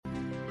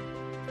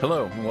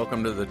Hello, and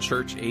welcome to the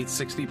Church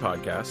 860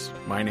 podcast.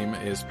 My name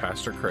is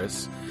Pastor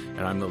Khris,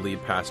 and I'm the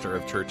lead pastor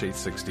of Church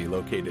 860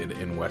 located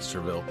in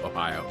Westerville,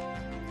 Ohio.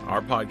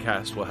 Our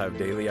podcast will have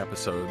daily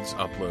episodes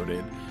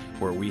uploaded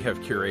where we have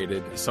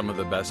curated some of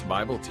the best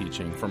Bible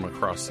teaching from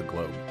across the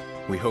globe.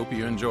 We hope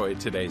you enjoy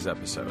today's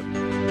episode.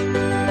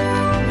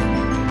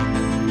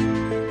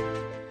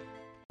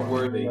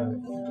 Worthy.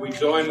 We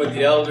join with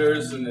the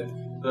elders and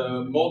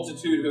the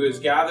multitude who is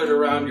gathered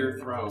around your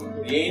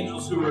throne, the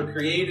angels who were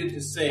created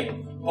to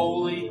sing,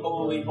 Holy,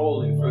 holy,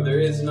 holy, for there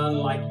is none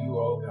like you,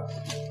 O God.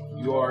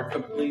 You are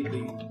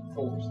completely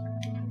holy.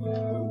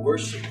 We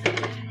worship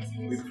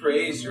you. We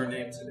praise your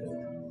name today.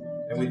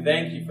 And we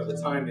thank you for the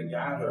time to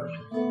gather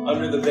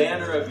under the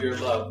banner of your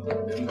love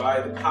and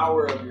by the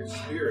power of your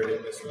Spirit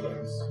in this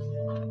place.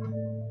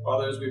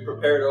 Father, as we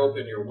prepare to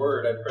open your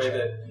word, I pray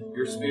that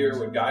your Spirit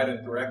would guide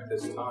and direct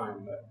this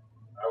time, that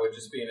I would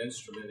just be an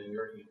instrument in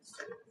your hands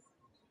today.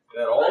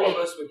 That all of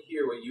us would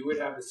hear what you would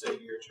have to say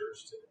to your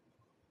church today.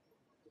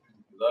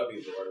 We love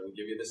you, Lord, and we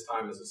give you this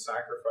time as a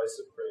sacrifice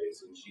of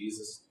praise in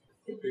Jesus'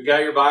 name. If you've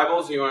got your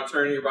Bibles, you want to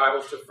turn your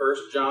Bibles to 1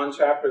 John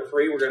chapter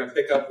 3. We're going to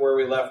pick up where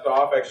we left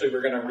off. Actually,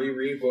 we're going to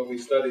reread what we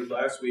studied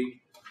last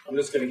week. I'm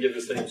just going to give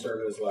the same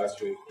sermon as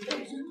last week.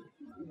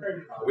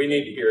 We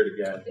need to hear it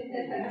again.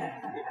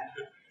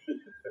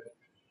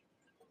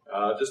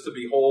 Just to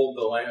behold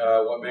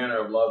what manner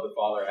of love the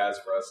Father has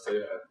for us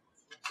to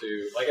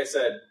like I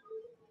said,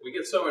 we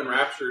get so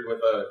enraptured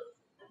with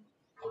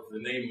the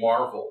name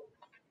Marvel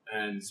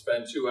and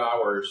spend 2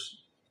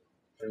 hours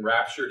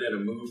enraptured in a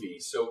movie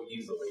so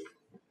easily.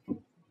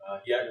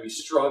 Yet we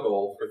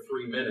struggle for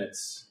 3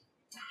 minutes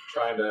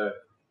trying to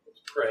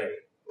pray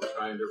or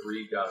trying to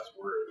read God's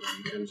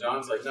Word. And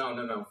John's like,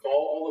 no, fall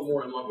all the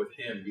more in love with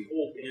Him.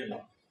 Behold Him,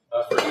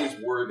 for He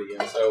is worthy.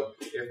 And so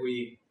if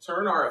we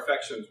turn our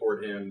affection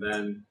toward Him,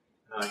 then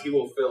He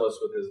will fill us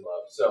with His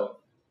love. So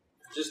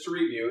just to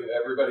review,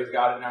 everybody's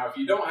got it now. If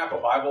you don't have a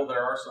Bible,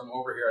 there are some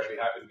over here. I'd be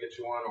happy to get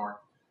you one, or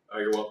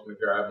you're welcome to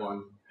grab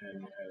one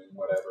and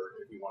whatever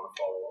if you want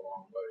to follow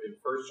along. But in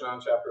 1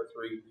 John chapter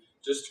 3,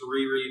 just to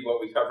reread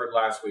what we covered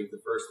last week, the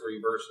first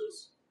 3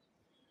 verses.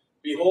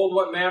 Behold,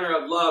 what manner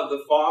of love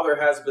the Father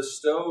has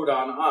bestowed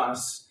on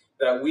us,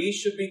 that we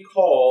should be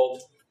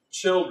called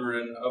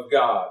children of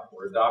God,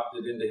 or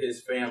adopted into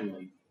His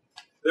family.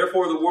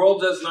 Therefore the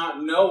world does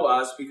not know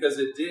us, because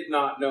it did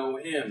not know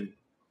Him.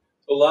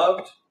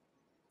 Beloved,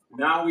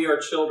 now we are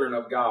children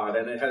of God,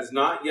 and it has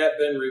not yet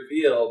been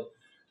revealed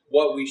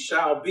what we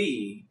shall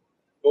be,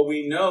 but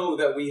we know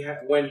that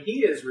when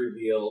He is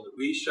revealed,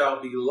 we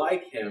shall be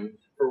like Him,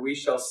 for we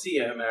shall see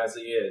Him as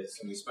He is.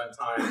 And we spent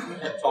time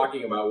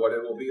talking about what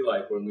it will be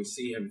like when we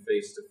see Him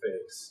face to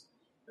face.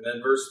 And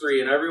then verse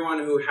 3, and everyone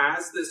who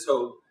has this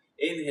hope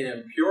in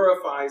Him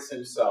purifies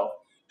himself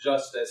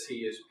just as He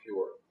is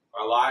pure.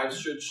 Our lives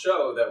should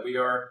show that we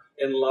are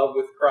in love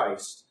with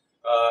Christ,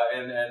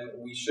 and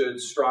we should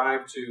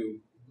strive to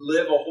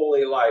live a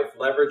holy life,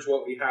 leverage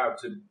what we have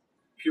to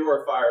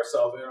purify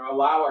ourselves and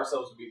allow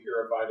ourselves to be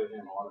purified in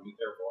Him. I want to be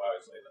careful how I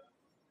say that.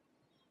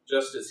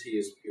 Just as He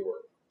is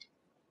pure.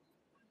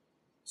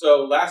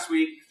 So last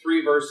week,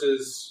 3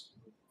 verses,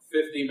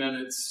 50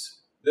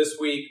 minutes. This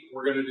week,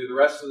 we're going to do the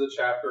rest of the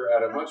chapter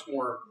at a much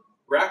more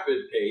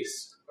rapid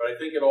pace, but I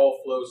think it all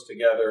flows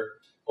together.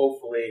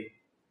 Hopefully,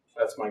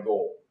 that's my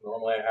goal.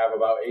 Normally, I have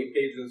about 8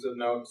 pages of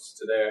notes.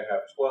 Today, I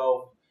have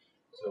 12.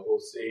 So we'll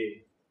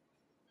see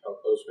how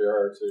close we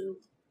are to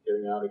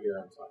getting out of here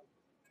on time.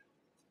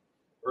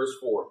 Verse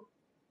 4.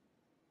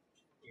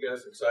 You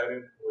guys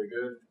excited? Are we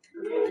good?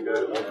 Really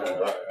good? Okay.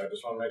 All right. I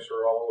just want to make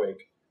sure we're all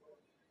awake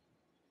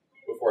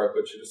before I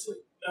put you to sleep.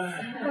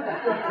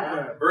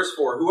 Verse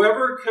 4.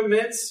 Whoever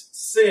commits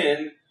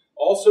sin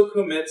also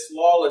commits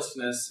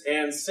lawlessness,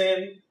 and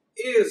sin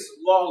is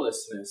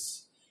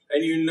lawlessness.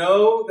 And you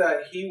know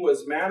that He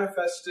was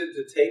manifested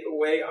to take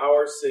away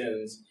our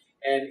sins,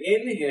 and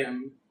in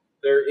Him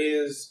there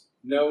is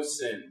no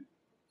sin.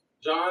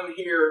 John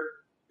here,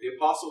 the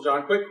Apostle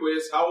John, quick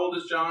quiz. How old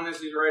is John as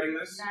he's writing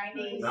this?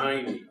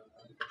 90.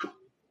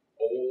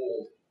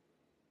 Old.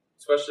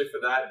 Especially for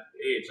that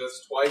age.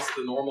 That's twice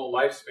the normal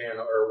lifespan,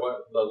 or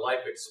what the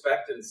life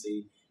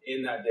expectancy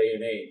in that day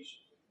and age.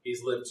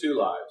 He's lived 2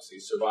 lives.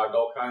 He's survived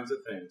all kinds of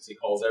things. He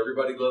calls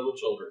everybody little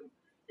children.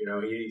 You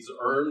know, He's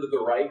earned the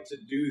right to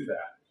do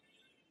that.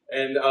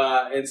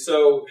 And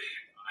so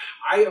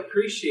I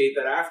appreciate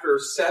that after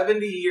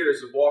 70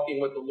 years of walking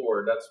with the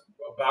Lord, that's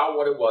about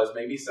what it was,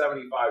 maybe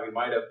 75. He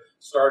might have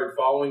started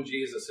following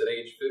Jesus at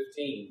age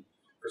 15.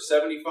 For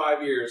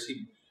 75 years,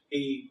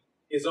 he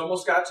has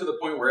almost got to the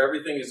point where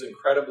everything is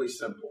incredibly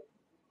simple.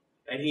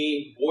 And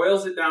He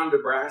boils it down to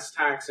brass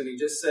tacks, and He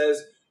just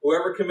says,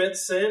 whoever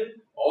commits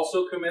sin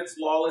also commits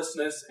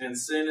lawlessness, and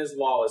sin is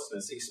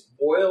lawlessness. He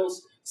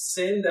boils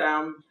sin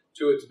down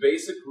to its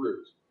basic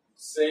root.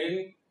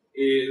 Sin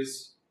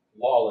is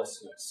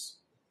lawlessness.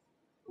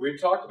 We've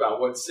talked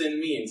about what sin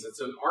means. It's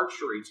an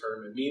archery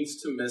term. It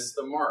means to miss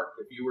the mark.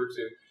 If you were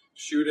to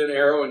shoot an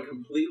arrow and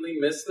completely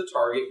miss the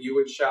target, you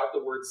would shout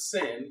the word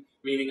sin,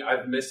 meaning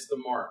I've missed the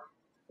mark.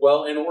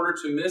 Well, in order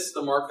to miss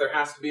the mark, there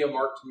has to be a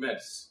mark to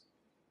miss.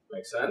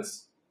 Make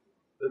sense?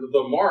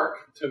 The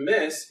mark to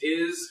miss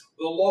is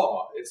the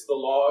law. It's the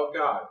law of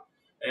God.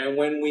 And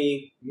when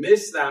we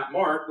miss that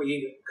mark,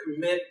 we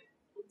commit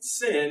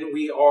sin,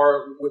 we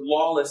are with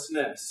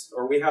lawlessness,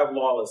 or we have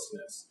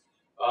lawlessness.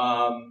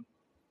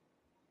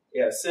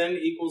 Sin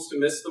equals to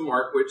miss the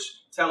mark,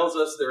 which tells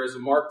us there is a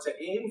mark to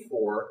aim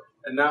for,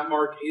 and that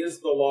mark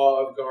is the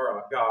law of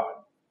God.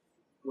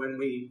 When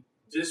we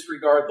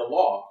disregard the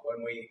law,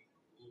 when we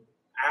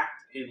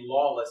act in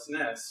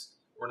lawlessness,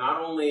 we're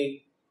not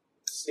only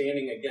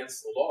standing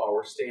against the law,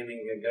 we're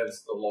standing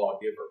against the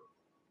lawgiver.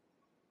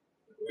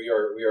 We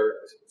are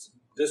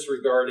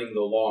disregarding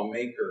the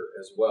lawmaker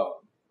as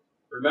well.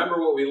 Remember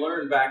what we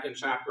learned back in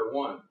chapter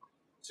 1.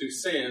 To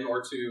sin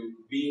or to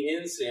be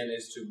in sin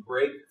is to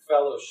break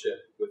fellowship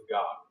with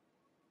God.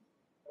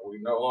 We're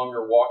no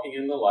longer walking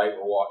in the light,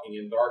 we're walking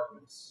in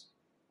darkness.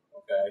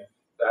 Okay?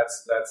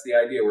 That's the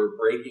idea. We're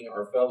breaking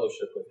our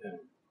fellowship with Him.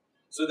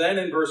 So then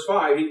in verse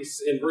 4, he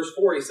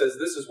says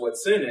this is what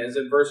sin is.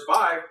 In verse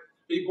 5,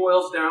 he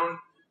boils down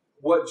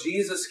what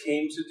Jesus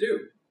came to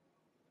do.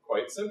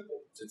 Quite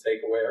simple, to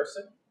take away our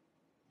sin.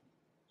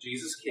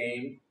 Jesus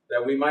came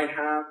that we might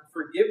have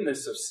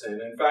forgiveness of sin.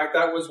 In fact,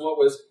 that was what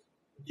was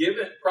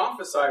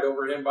prophesied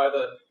over him by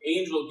the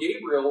angel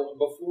Gabriel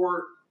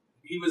before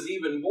he was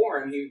even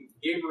born.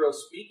 Gabriel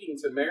speaking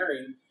to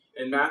Mary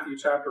in Matthew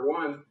chapter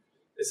 1,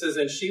 it says,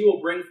 and she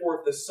will bring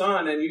forth the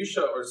son, and you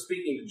shall, or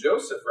speaking to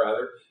Joseph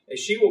rather, and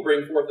she will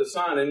bring forth the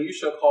son, and you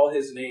shall call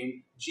his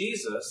name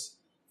Jesus,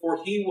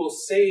 for he will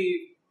save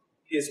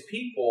his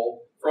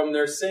people from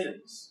their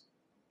sins.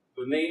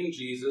 The name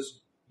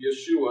Jesus,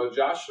 Yeshua,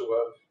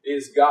 Joshua,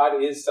 is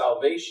God is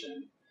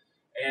salvation.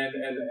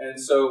 And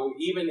so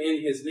even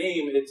in his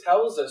name, it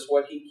tells us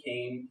what he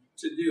came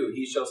to do.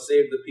 He shall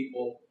save the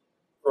people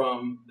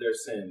from their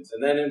sins.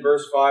 And then in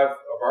verse 5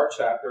 of our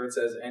chapter, it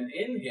says, and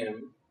in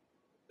him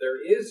there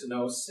is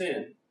no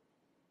sin.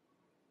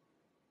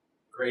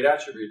 Great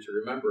attribute to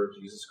remember of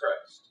Jesus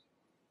Christ.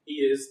 He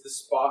is the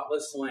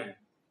spotless Lamb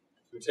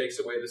who takes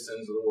away the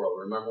sins of the world.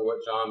 Remember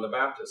what John the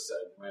Baptist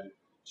said when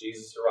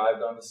Jesus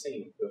arrived on the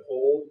scene.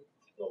 Behold,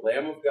 the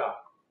Lamb of God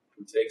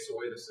who takes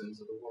away the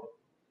sins of the world.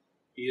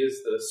 He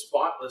is the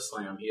spotless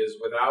Lamb. He is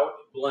without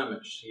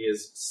blemish. He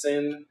is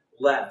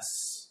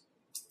sinless.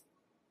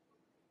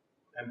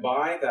 And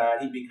by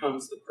that, he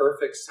becomes the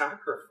perfect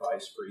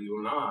sacrifice for you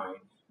and I,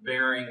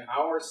 bearing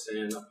our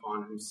sin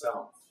upon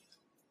himself.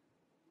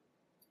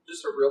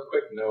 Just a real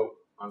quick note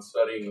on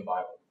studying the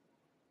Bible.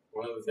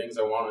 One of the things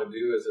I want to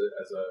do as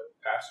a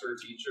pastor,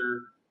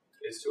 teacher,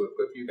 is to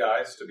equip you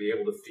guys to be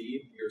able to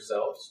feed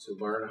yourselves, to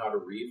learn how to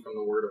read from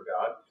the Word of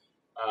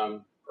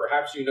God.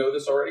 Perhaps you know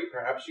this already,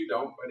 perhaps you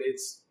don't, but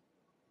it's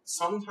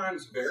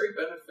sometimes very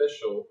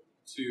beneficial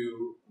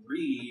to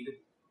read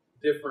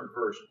different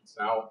versions.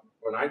 Now,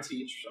 when I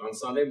teach on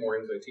Sunday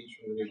mornings, I teach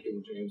from the New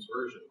King James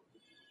Version.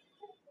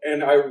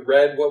 And I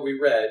read what we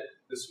read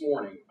this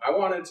morning. I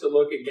wanted to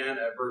look again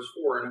at verse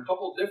 4 in a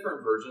couple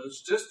different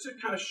versions, just to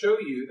kind of show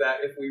you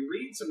that if we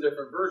read some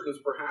different versions,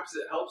 perhaps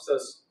it helps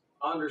us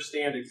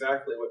understand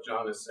exactly what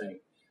John is saying.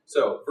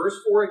 So, verse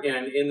 4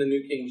 again in the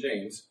New King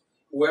James.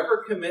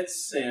 Whoever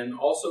commits sin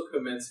also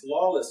commits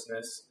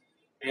lawlessness,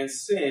 and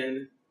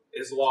sin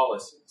is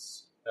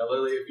lawlessness. Now,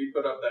 Lily, if you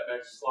put up that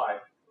next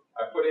slide,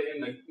 I put it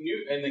in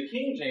the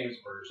King James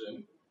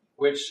Version,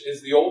 which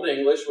is the Old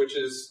English, which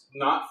is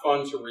not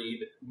fun to read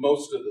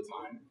most of the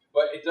time,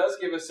 but it does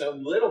give us a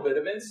little bit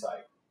of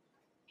insight.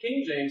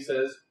 King James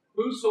says,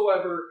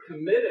 whosoever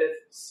committeth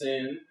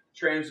sin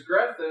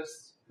transgresseth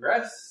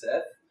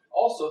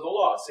also the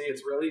law. See,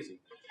 it's real easy.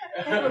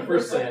 For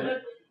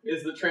sin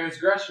is the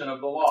transgression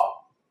of the law.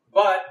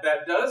 But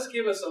that does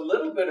give us a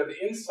little bit of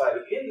insight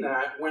in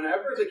that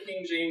whenever the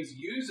King James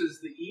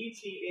uses the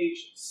ETH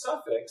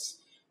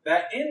suffix,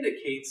 that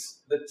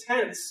indicates the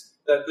tense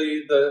that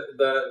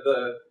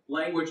the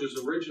language is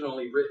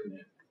originally written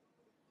in.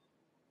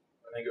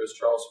 I think it was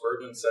Charles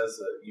Spurgeon says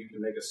that you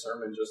can make a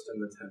sermon just in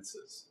the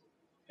tenses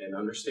and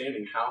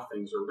understanding how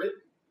things are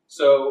written.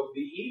 So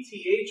the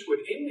ETH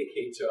would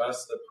indicate to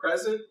us the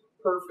present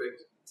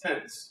perfect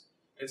tense.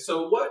 And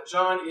so what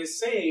John is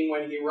saying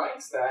when he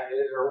writes that,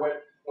 or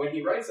when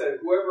he writes that,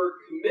 whoever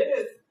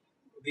committeth,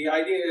 the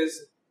idea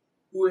is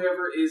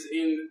whoever is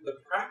in the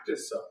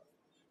practice of,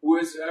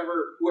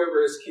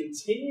 whoever is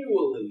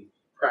continually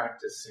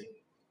practicing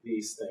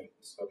these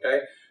things,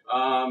 okay?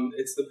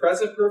 It's the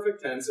present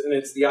perfect tense, and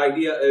it's the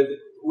idea of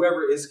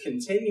whoever is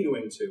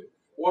continuing to.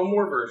 One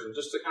more version,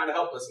 just to kind of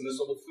help us, and this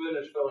will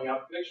finish filling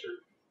out the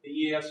picture. The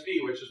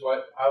ESV, which is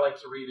what I like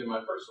to read in my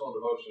personal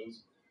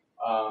devotions,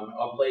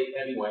 of late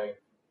anyway.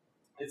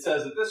 It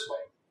says it this way: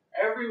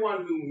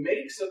 everyone who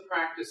makes a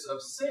practice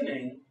of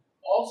sinning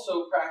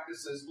also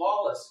practices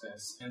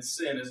lawlessness, and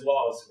sin is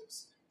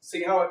lawlessness.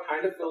 See how it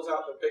kind of fills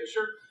out the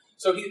picture?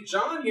 So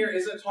John here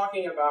isn't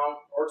talking about,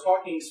 or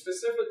talking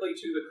specifically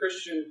to the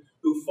Christian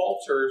who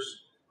falters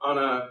on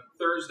a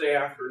Thursday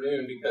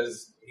afternoon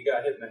because he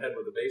got hit in the head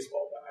with a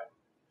baseball bat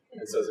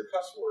and says a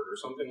cuss word or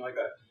something like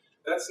that.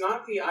 That's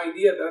not the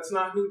idea. That's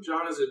not who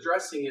John is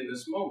addressing in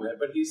this moment.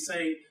 But he's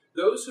saying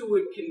those who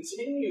would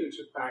continue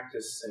to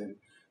practice sin,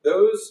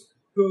 those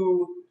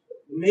who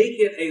make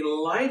it a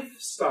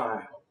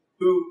lifestyle,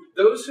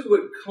 those who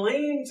would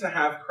claim to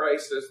have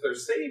Christ as their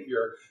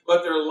Savior,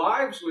 but their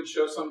lives would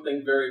show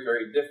something very,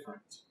 very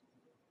different.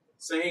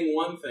 Saying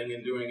one thing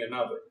and doing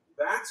another.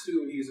 That's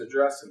who he's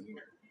addressing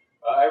here.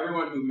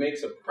 Everyone who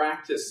makes a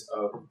practice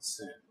of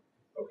sin.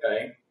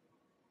 Okay?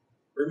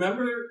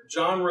 Remember,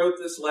 John wrote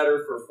this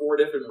letter for 4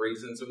 different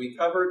reasons, and we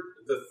covered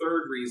the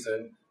third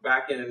reason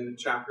back in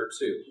chapter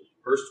 2.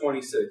 Verse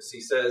 26,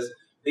 he says,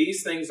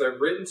 "These things I've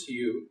written to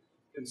you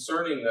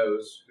concerning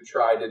those who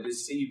try to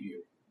deceive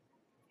you."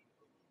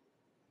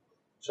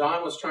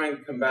 John was trying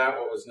to combat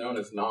what was known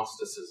as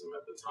Gnosticism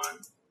at the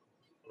time.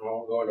 I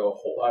won't go into a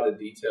whole lot of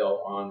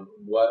detail on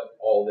what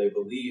all they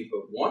believed,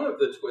 but one of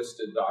the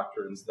twisted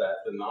doctrines that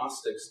the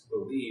Gnostics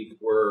believed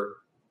or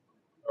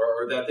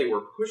that they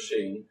were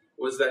pushing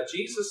was that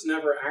Jesus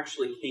never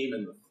actually came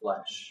in the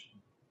flesh.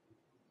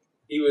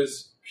 He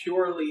was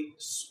purely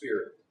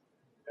spirit.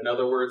 In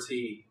other words,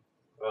 he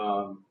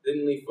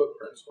didn't leave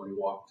footprints when he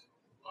walked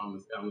on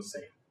the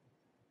sand.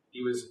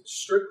 He was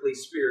strictly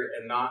spirit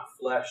and not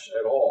flesh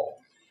at all.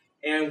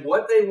 And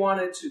what they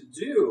wanted to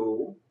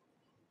do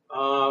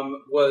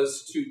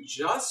was to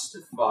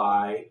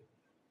justify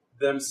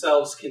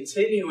themselves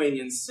continuing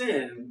in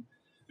sin,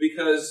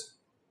 because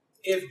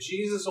if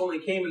Jesus only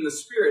came in the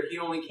Spirit, he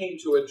only came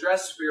to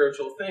address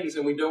spiritual things,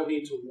 and we don't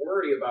need to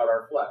worry about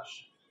our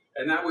flesh.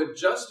 And that would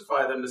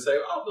justify them to say,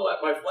 I'll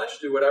let my flesh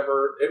do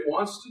whatever it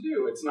wants to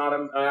do. It's not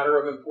a matter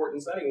of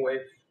importance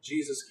anyway.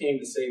 Jesus came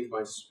to save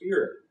my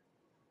spirit.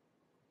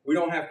 We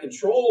don't have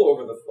control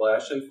over the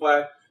flesh. In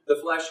fact, the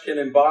flesh can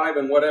imbibe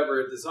in whatever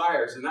it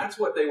desires. And that's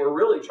what they were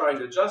really trying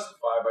to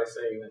justify by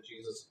saying that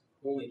Jesus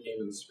only came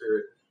in the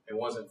Spirit and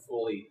wasn't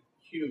fully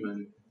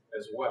human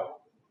as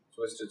well.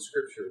 Twisted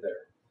scripture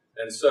there.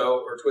 And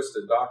so, or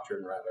twisted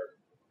doctrine rather.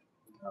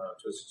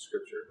 Twisted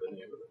scripture, the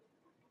name of it.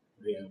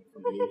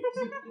 From the 80s.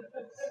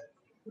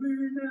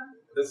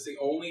 That's the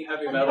only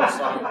heavy metal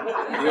song.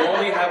 The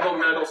only heavy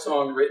metal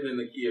song written in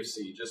the key of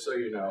C, just so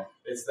you know.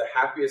 It's the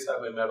happiest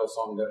heavy metal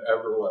song that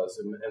ever was.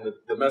 And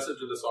the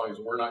message of the song is,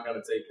 we're not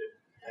going to take it.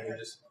 And you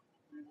just,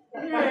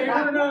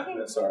 we're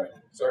not. Sorry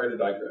to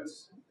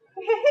digress.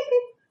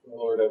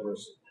 Lord have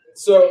mercy.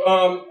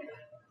 So,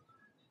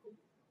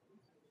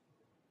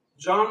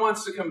 John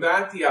wants to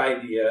combat the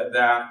idea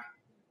that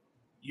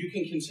you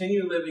can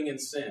continue living in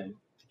sin,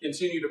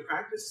 continue to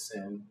practice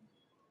sin,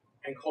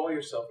 and call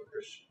yourself a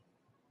Christian.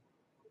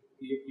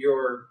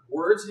 Your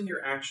words and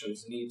your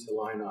actions need to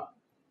line up.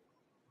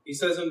 He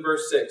says in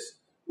verse 6,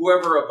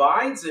 "Whoever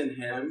abides in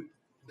him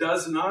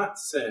does not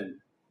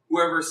sin.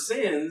 Whoever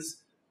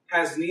sins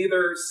has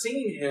neither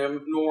seen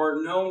him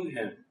nor known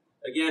him."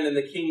 Again, in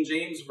the King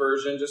James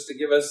Version, just to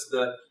give us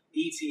the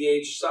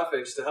ETH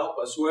suffix to help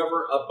us,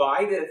 "Whoever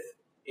abideth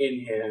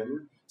in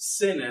him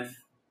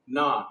sinneth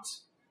not.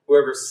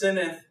 Whoever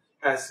sinneth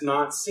has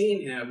not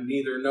seen him,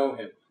 neither know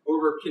him."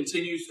 Whoever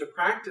continues to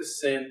practice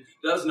sin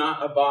does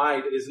not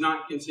abide, is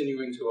not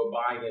continuing to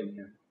abide in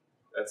him.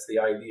 That's the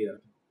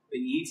idea. The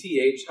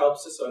ETH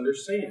helps us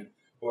understand.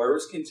 Whoever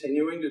is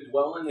continuing to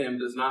dwell in him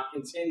does not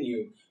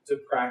continue to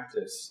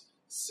practice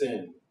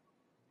sin.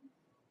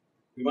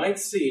 You might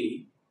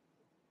see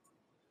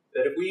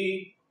that if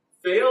we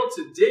fail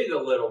to dig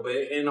a little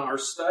bit in our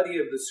study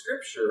of the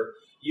Scripture,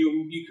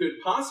 you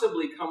could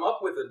possibly come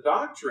up with a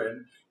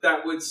doctrine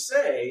that would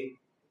say,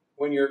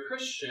 when you're a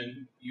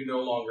Christian, you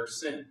no longer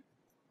sin.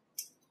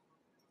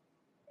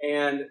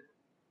 And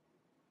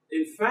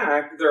in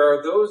fact, there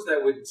are those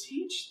that would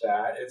teach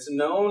that. It's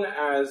known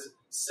as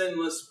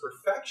sinless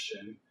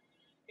perfection.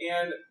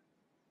 And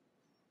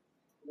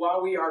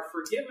while we are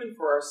forgiven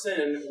for our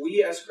sin,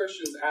 we as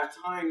Christians at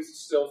times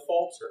still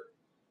falter.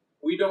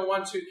 We don't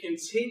want to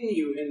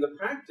continue in the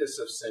practice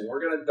of sin. We're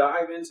going to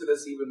dive into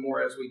this even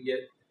more as we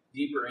get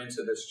deeper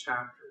into this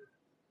chapter.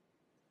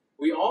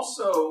 We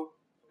also,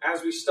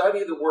 as we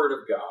study the Word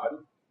of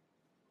God,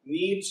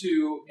 need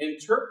to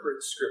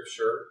interpret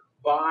Scripture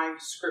by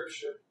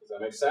Scripture. Does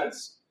that make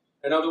sense?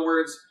 In other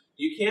words,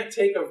 you can't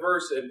take a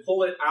verse and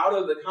pull it out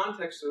of the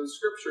context of the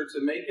Scripture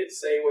to make it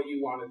say what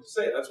you want it to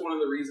say. That's one of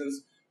the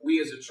reasons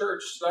we as a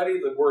church study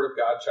the Word of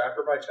God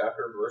chapter by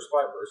chapter, verse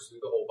by verse,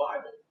 through the whole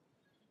Bible,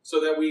 so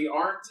that we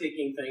aren't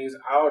taking things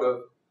out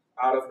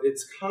of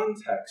its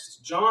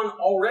context. John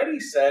already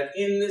said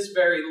in this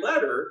very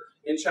letter,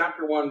 in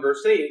chapter 1,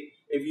 verse 8,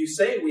 "If you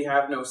say we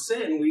have no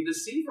sin, we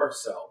deceive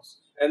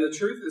ourselves, and the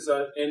truth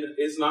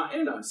is not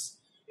in us.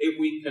 If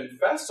we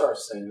confess our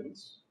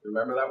sins,"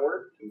 remember that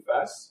word,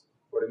 confess,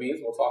 what it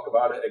means? We'll talk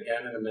about it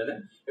again in a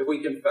minute. "If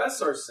we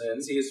confess our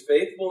sins, he is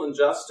faithful and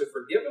just to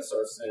forgive us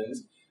our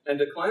sins and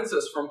to cleanse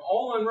us from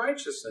all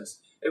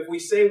unrighteousness. If we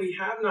say we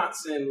have not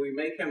sinned, we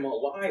make him a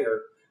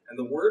liar, and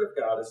the word of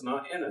God is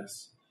not in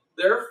us."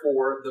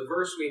 Therefore, the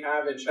verse we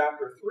have in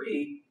chapter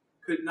 3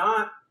 could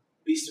not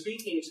be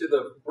speaking to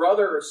the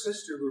brother or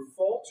sister who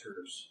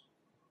falters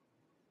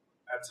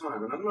at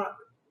time. And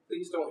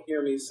please don't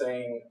hear me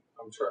saying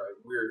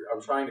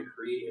I'm trying to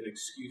create an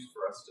excuse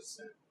for us to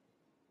sin.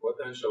 What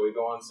then? Shall we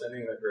go on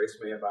sinning that grace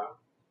may abound?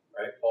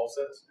 Right? Paul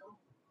says,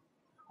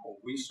 no.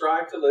 We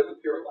strive to live a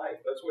pure life.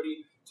 That's what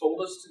he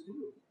told us to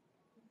do.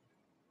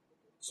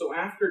 So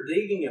after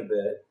digging a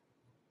bit,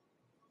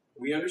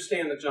 we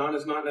understand that John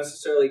is not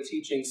necessarily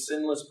teaching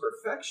sinless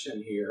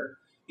perfection here.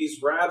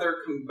 He's rather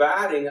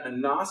combating a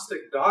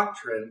Gnostic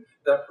doctrine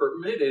that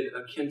permitted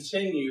a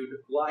continued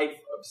life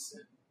of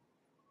sin.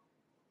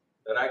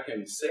 That I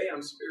can say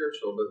I'm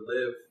spiritual, but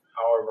live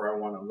however I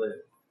want to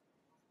live.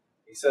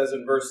 He says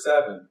in verse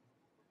 7,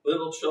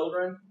 little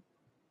children,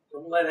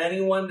 don't let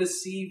anyone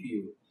deceive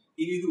you.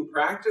 He who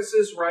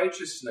practices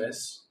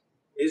righteousness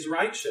is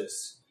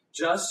righteous,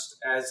 just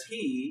as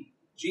he,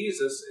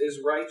 Jesus, is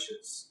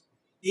righteous.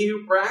 He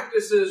who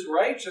practices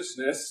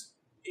righteousness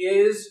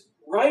is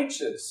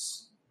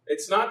righteous.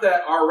 It's not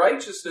that our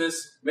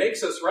righteousness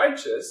makes us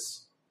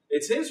righteous.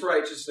 It's his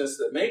righteousness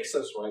that makes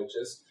us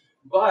righteous.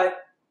 But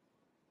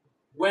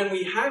when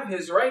we have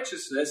his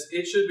righteousness,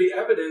 it should be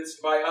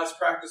evidenced by us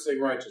practicing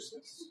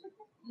righteousness.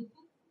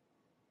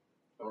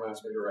 Don't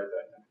ask me to write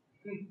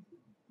that down.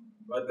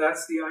 But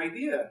that's the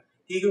idea.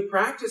 He who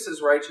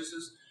practices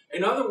righteousness,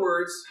 in other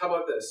words, how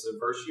about this? The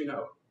verse you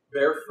know.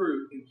 Bear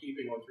fruit in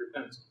keeping with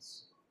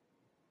repentance.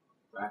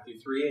 Matthew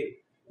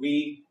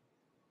 3:8.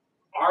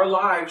 Our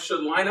lives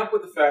should line up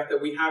with the fact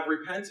that we have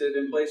repented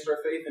and placed our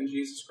faith in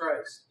Jesus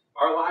Christ.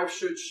 Our lives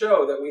should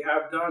show that we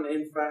have done,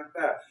 in fact,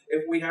 that.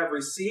 If we have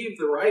received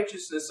the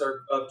righteousness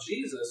of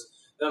Jesus,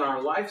 then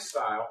our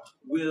lifestyle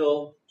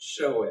will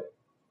show it.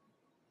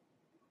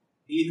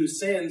 He who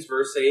sins,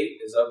 verse 8,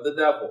 is of the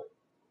devil.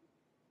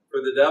 For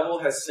the devil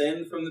has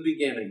sinned from the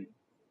beginning.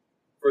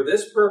 For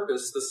this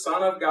purpose, the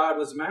Son of God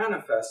was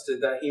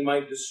manifested that he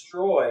might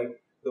destroy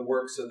the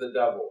works of the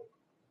devil.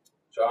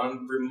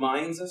 John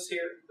reminds us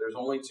here, there's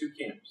only two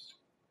camps.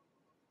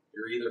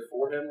 You're either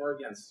for him or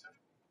against him.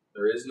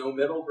 There is no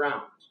middle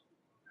ground.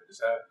 I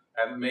just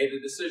haven't made a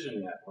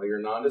decision yet. Well, your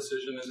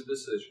non-decision is a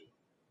decision.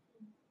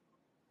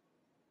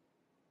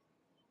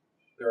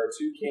 There are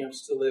two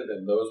camps to live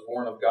in, those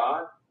born of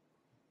God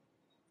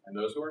and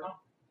those who are not.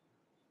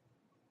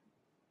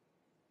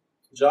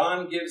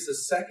 John gives the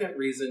second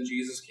reason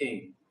Jesus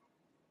came,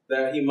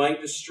 that he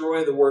might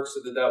destroy the works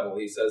of the devil.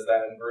 He says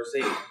that in verse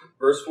 8.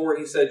 Verse 4,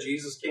 he said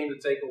Jesus came to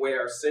take away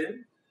our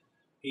sin.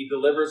 He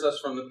delivers us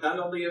from the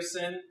penalty of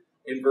sin.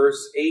 In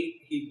verse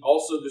 8, he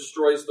also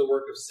destroys the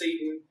work of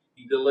Satan.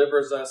 He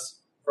delivers us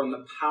from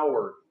the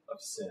power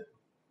of sin.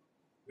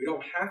 We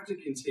don't have to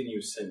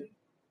continue sinning.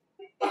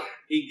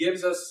 He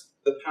gives us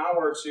the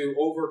power to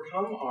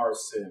overcome our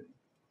sin.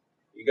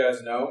 You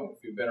guys know,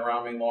 if you've been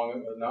around me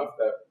long enough,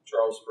 that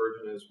Charles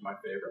Spurgeon is my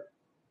favorite,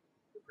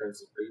 the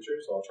Prince of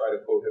Preachers. So I'll try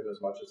to quote him as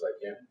much as I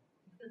can.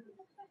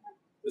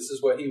 This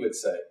is what he would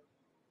say.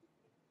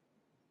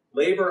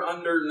 Labor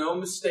under no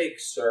mistake,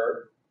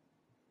 sir.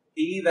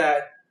 He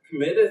that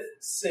committeth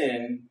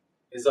sin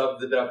is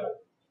of the devil.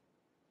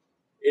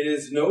 It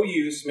is no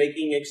use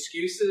making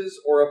excuses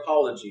or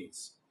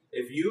apologies.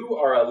 If you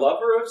are a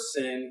lover of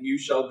sin, you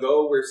shall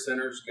go where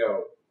sinners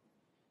go.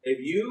 If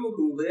you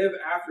who live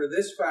after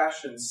this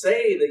fashion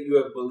say that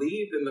you have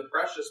believed in the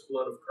precious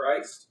blood of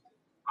Christ,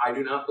 I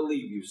do not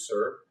believe you,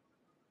 sir.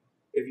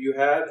 If you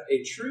had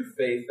a true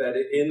faith that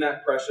in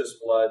that precious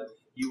blood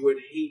you would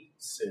hate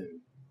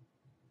sin.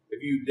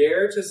 If you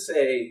dare to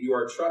say you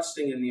are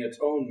trusting in the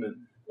atonement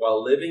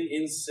while living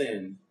in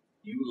sin,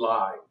 you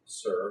lie,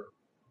 sir.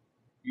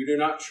 You do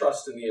not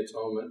trust in the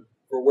atonement,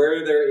 for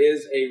where there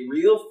is a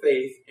real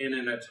faith in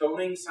an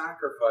atoning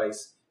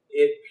sacrifice,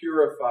 it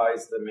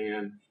purifies the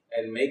man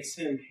and makes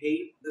him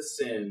hate the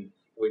sin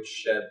which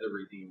shed the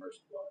Redeemer's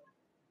blood.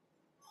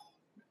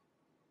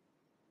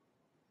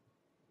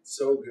 It's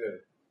so good.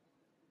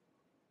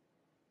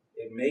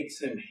 It makes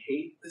him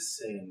hate the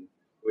sin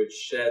which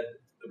shed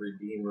the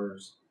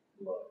Redeemer's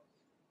blood.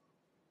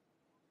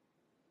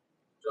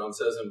 John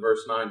says in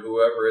verse 9,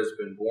 whoever has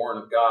been born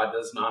of God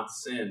does not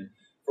sin,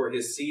 for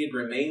his seed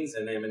remains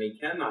in him, and he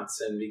cannot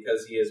sin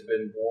because he has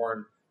been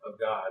born of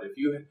God. If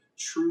you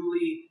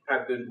truly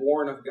have been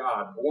born of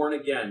God, born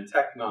again,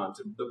 teknon,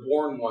 the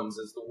born ones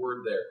is the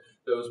word there,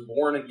 those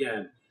born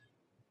again,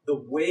 the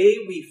way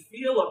we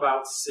feel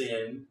about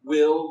sin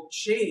will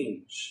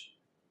change.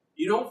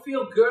 You don't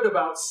feel good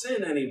about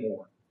sin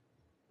anymore.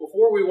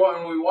 Before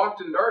when we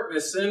walked in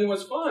darkness, sin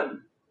was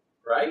fun,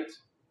 right?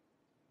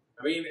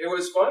 I mean, it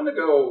was fun to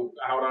go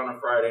out on a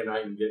Friday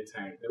night and get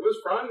tanked. It was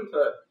fun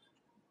to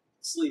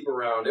sleep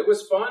around. It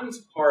was fun to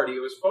party.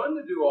 It was fun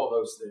to do all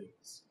those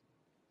things.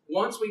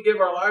 Once we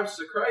give our lives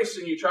to Christ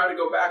and you try to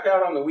go back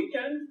out on the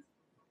weekend,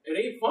 it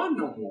ain't fun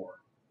no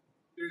more.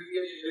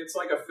 It's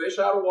like a fish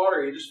out of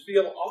water. You just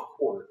feel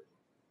awkward.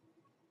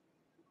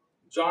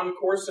 John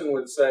Corson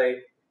would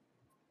say,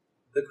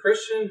 the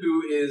Christian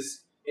who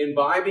is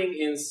imbibing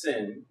in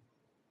sin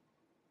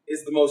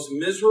is the most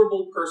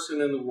miserable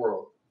person in the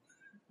world.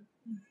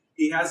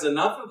 He has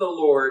enough of the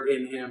Lord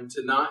in him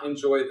to not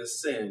enjoy the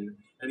sin,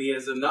 and he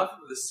has enough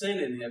of the sin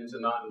in him to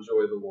not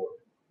enjoy the Lord.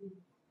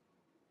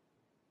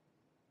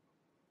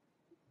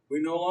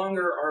 We no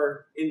longer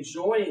are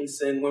enjoying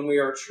sin when we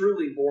are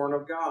truly born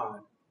of God.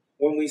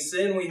 When we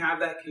sin, we have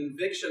that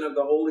conviction of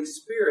the Holy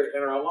Spirit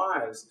in our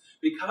lives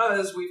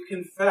because we've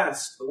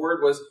confessed. The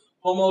word was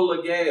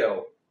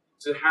homologeo,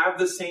 to have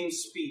the same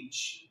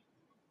speech.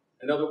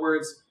 In other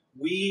words,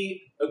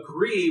 we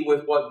agree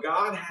with what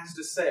God has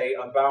to say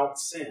about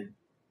sin.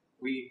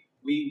 We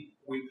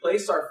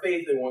place our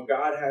faith in what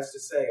God has to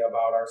say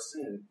about our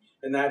sin,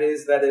 and that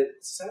is that it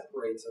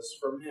separates us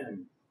from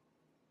Him.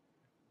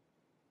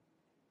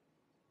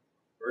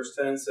 Verse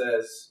 10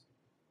 says,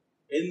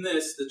 in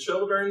this, the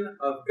children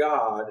of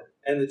God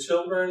and the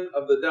children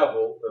of the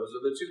devil, those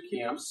are the two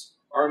camps,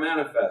 are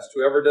manifest.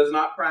 Whoever does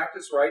not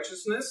practice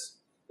righteousness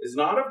is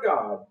not of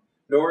God,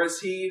 nor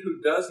is he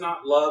who does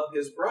not love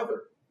his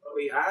brother. Well,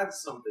 he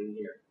adds something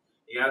here.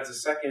 He adds a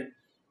second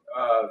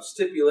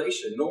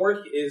stipulation.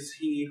 Nor is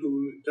he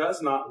who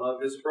does not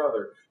love his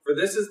brother. For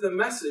this is the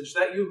message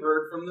that you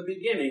heard from the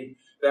beginning,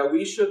 that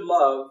we should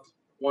love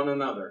one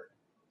another.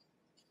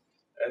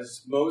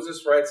 As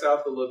Moses writes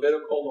out the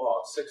Levitical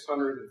law,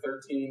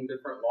 613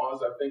 different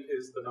laws, I think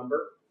is the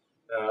number,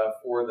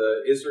 for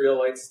the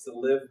Israelites to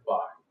live by.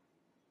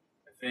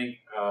 I think,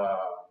 I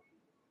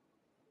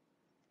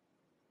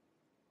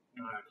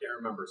can't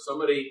remember,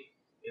 somebody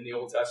in the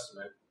Old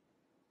Testament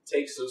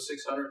takes those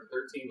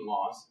 613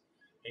 laws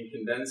and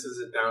condenses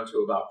it down to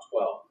about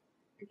 12.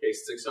 In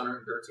case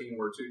 613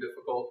 were too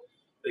difficult,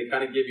 they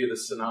kind of give you the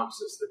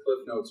synopsis, the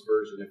Cliff Notes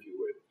version, if you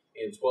would,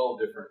 in 12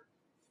 different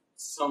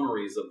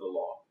summaries of the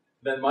law.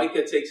 Then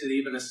Micah takes it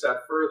even a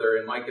step further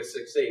in Micah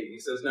 6:8. He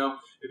says, no,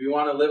 if you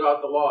want to live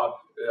out the law,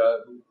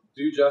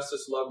 do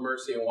justice, love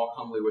mercy, and walk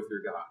humbly with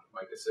your God.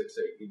 Micah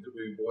 6:8. He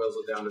boils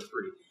it down to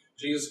 3.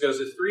 Jesus goes,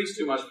 if 3 is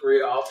too much for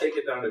you, I'll take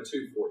it down to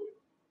 2 for you.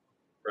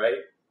 Right?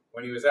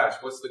 When he was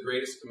asked, what's the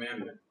greatest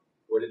commandment?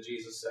 What did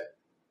Jesus say?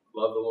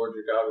 Love the Lord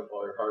your God with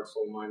all your heart,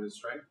 soul, mind, and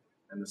strength.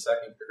 And the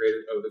second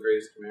of the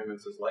greatest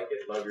commandments is like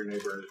it, love your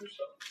neighbor as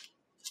yourself.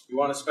 You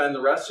want to spend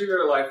the rest of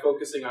your life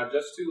focusing on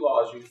just 2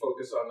 laws, you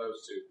focus on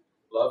those 2.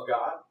 Love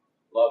God,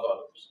 love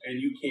others.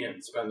 And you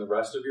can spend the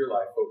rest of your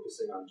life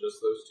focusing on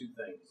just those 2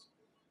 things,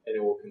 and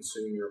it will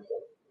consume your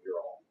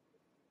all.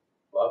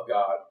 Love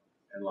God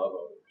and love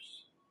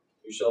others.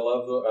 You shall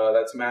love,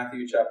 that's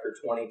Matthew chapter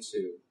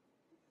 22.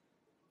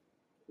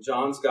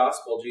 John's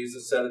Gospel,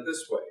 Jesus said it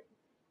this way,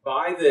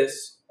 by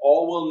this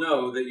all will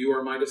know that you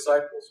are my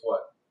disciples.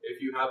 What?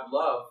 If you have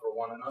love for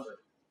one another.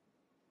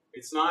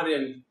 It's not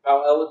in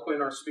how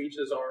eloquent our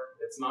speeches are.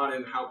 It's not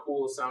in how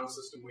cool a sound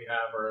system we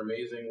have or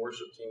amazing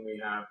worship team we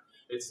have.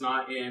 It's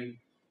not in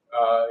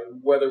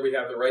whether we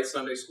have the right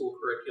Sunday school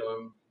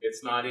curriculum.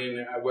 It's not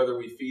in whether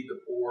we feed the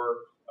poor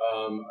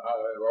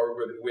or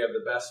whether we have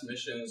the best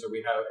missions or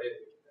we have it.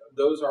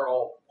 Those are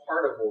all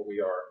part of what we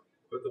are.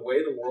 But the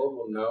way the world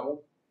will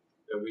know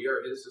that we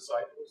are His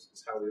disciples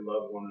is how we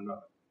love one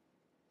another.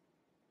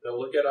 They'll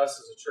look at us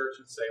as a church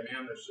and say,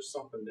 man, there's just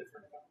something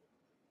different about it.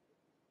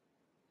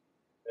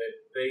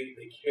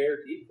 They care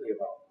deeply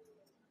about one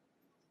another.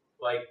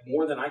 Like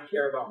more than I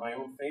care about my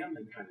own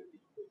family kind of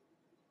deeply.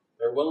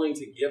 They're willing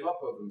to give up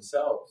of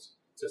themselves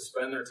to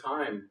spend their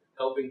time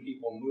helping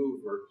people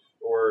move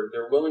or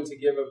they're willing to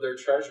give of their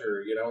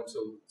treasure,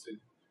 to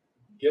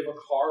give a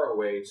car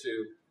away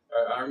to.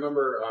 I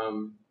remember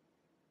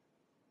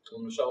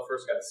when Michelle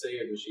first got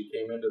saved and she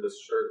came into this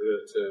church,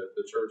 to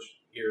the church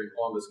here in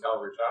Columbus,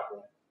 Calvary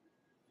Chapel,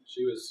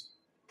 she was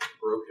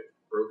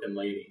broken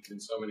lady in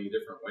so many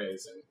different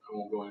ways, and I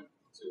won't go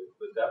into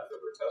the depth of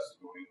her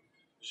testimony.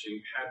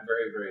 She had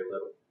very, very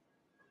little.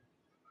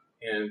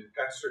 And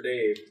Pastor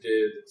Dave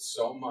did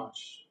so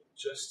much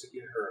just to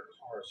get her a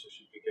car so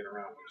she could get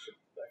around.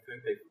 I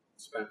think they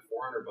spent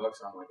 $400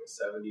 on like a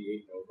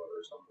 78 Nova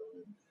or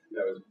something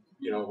that was,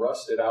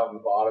 rusted out in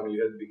the bottom.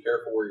 You had to be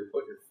careful where you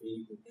put your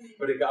feet.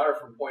 But it got her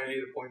from point A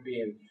to point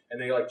B, and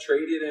they like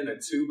traded in a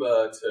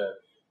tuba to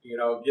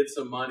get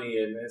some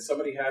money, and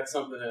somebody had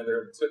something, and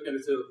they're taking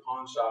it to the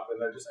pawn shop, and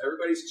they're just,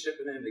 everybody's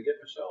chipping in to get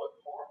Michelle a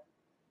car.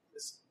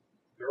 This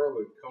girl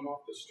would come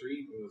off the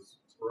street and was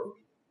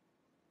broken.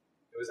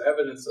 It was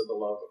evidence of the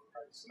love of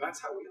Christ. And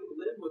that's how we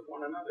live with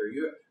one another.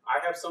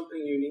 I have something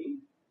you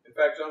need. In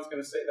fact, John's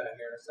going to say that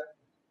here in a second.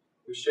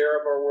 We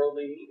share of our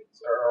worldly needs,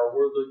 or our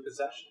worldly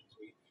possessions.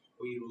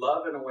 We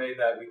love in a way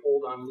that we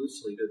hold on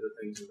loosely to the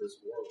things of this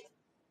world.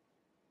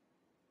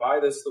 By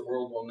this, the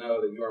world will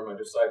know that you are my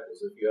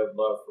disciples if you have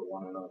love for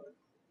one another.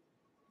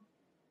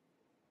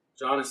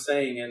 John is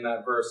saying in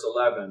that verse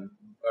 11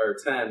 or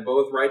 10,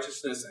 both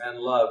righteousness and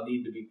love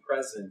need to be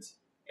present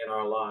in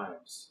our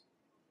lives.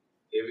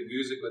 David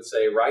Guzik would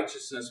say,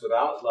 righteousness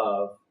without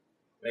love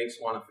makes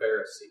one a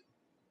Pharisee,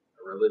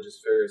 a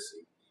religious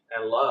Pharisee.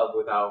 And love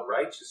without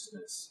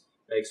righteousness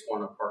makes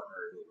one a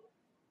partner in evil.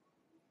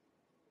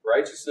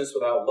 Righteousness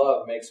without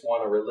love makes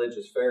one a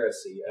religious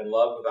Pharisee, and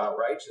love without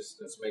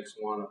righteousness makes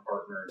one a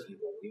partner in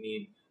evil. We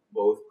need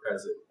both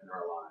present in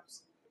our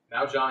lives.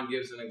 Now John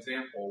gives an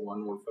example,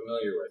 one we're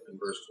familiar with, in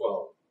verse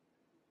 12.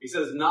 He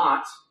says,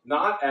 not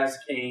as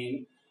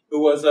Cain,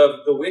 who was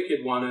of the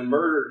wicked one and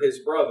murdered his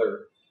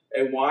brother.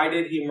 And why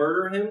did he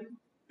murder him?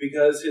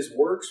 because his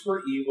works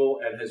were evil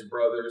and his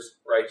brother's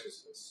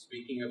righteousness.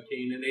 Speaking of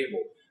Cain and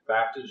Abel,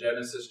 back to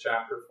Genesis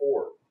chapter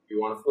 4. If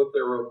you want to flip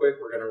there real quick,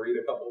 we're going to read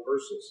a couple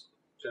verses.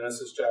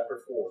 Genesis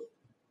chapter 4.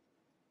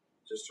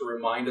 Just to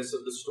remind us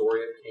of the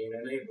story of Cain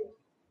and Abel.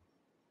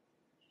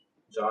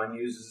 John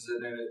uses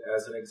it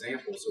as an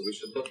example, so we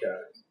should look at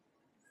it.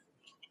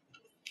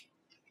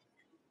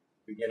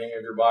 Beginning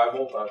of your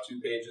Bible, about 2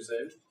 pages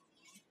in.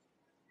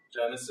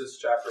 Genesis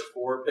chapter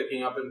 4,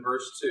 picking up in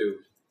verse 2.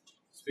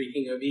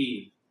 Speaking of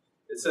Eve.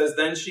 It says,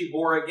 "Then she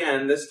bore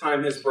again, this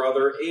time his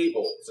brother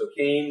Abel." So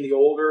Cain the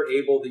older,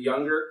 Abel the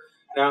younger.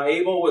 Now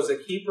Abel was a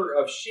keeper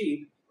of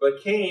sheep,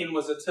 but Cain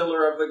was a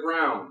tiller of the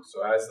ground.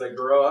 So as they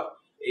grow up,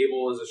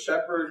 Abel was a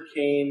shepherd,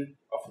 Cain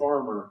a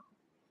farmer.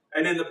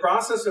 And in the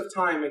process of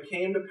time, it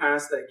came to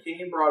pass that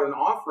Cain brought an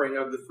offering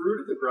of the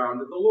fruit of the ground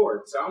to the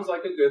Lord. Sounds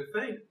like a good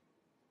thing.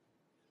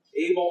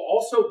 Abel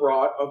also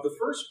brought of the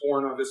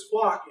firstborn of his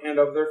flock and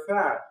of their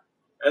fat.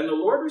 And the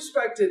Lord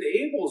respected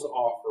Abel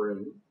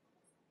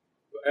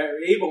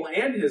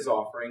and his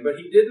offering, but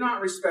he did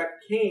not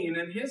respect Cain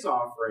and his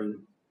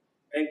offering.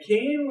 And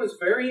Cain was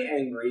very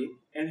angry,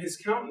 and his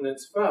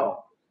countenance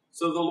fell.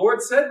 So the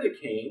Lord said to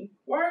Cain,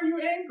 "Why are you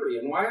angry,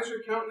 and why is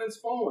your countenance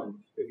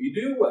fallen? If you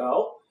do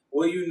well,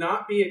 will you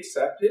not be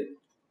accepted?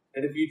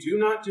 And if you do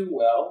not do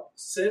well,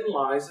 sin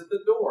lies at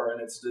the door,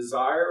 and its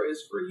desire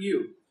is for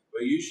you,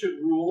 but you should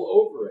rule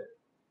over it."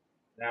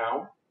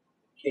 Now,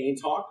 Cain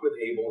talked with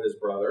Abel his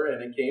brother,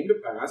 and it came to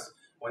pass,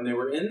 when they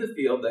were in the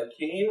field, that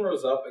Cain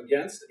rose up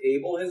against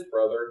Abel his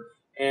brother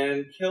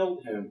and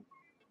killed him.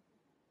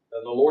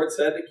 Then the Lord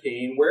said to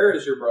Cain, "Where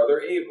is your brother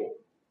Abel?"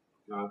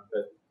 Not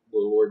that the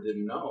Lord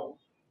didn't know.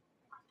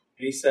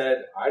 And he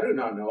said, "I do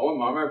not know.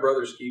 Am I my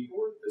brother's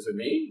keeper? Is it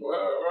me? Well,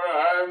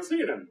 I haven't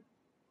seen him."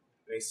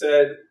 And he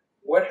said,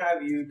 "What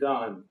have you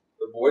done?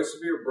 The voice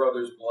of your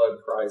brother's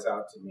blood cries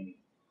out to me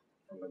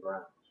from the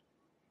ground."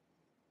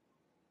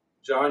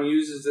 John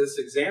uses this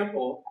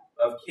example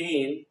of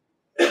Cain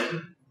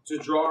to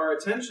draw our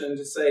attention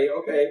to say,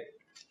 okay,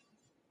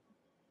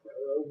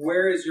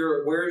 where's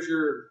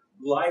your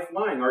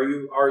lifeline? Are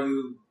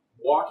you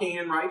walking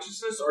in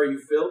righteousness? Are you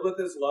filled with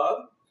his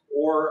love?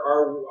 Or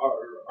are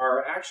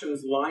our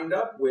actions lined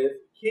up with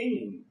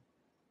Cain?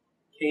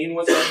 Cain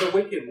was of the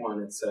wicked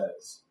one, it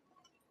says.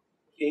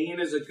 Cain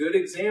is a good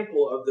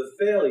example of the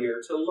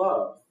failure to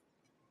love.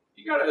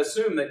 You got to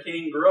assume that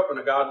Cain grew up in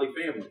a godly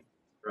family,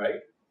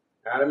 right?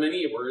 Adam and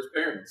Eve were his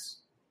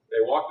parents.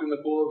 They walked in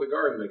the cool of the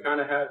garden. They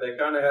kind of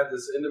had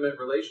this intimate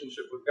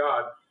relationship with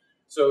God.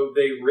 So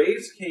they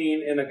raised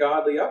Cain in a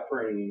godly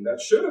upbringing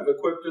that should have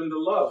equipped him to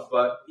love,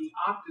 but he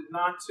opted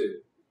not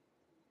to.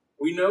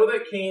 We know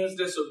that Cain's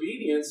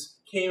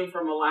disobedience came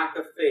from a lack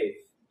of faith.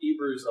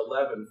 Hebrews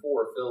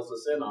 11:4 fills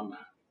us in on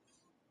that.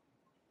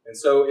 And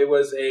so it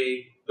was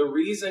the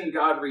reason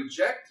God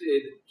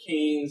rejected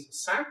Cain's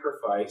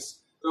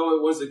sacrifice, though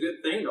it was a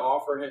good thing to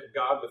offer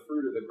God the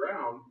fruit of the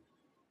ground,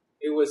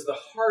 it was the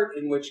heart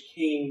in which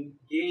Cain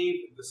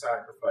gave the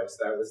sacrifice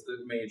that was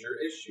the major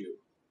issue.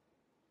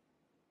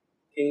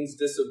 Cain's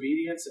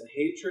disobedience and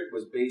hatred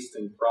was based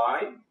in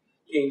pride.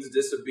 Cain's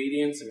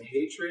disobedience and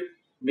hatred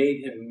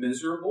made him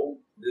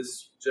miserable.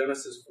 This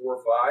Genesis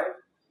 4:5.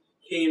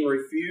 Cain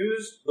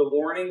refused the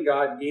warning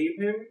God gave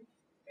him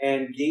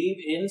and gave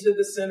into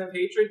the sin of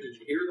hatred. Did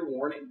you hear the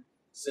warning?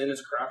 Sin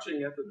is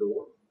crouching at the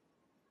door.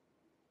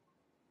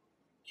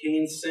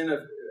 Cain's sin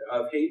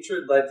of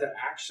hatred led to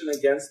action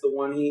against the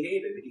one he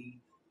hated.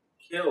 He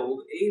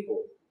killed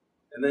Abel.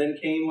 And then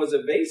Cain was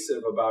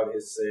evasive about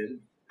his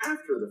sin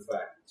after the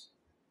fact.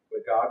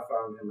 But God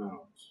found him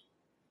out.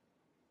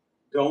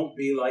 Don't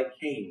be like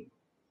Cain.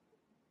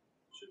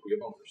 Should be a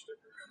bumper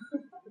sticker.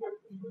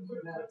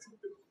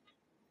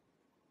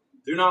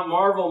 Do not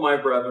marvel, my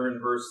brethren,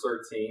 verse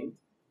 13,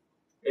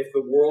 if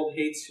the world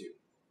hates you.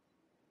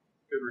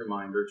 Good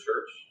reminder,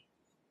 church.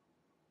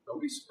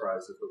 Don't be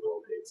surprised if the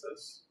world hates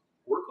us.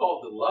 We're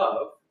called to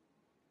love,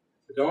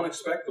 but don't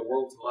expect the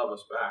world to love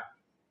us back.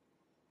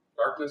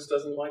 Darkness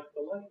doesn't like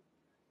the light.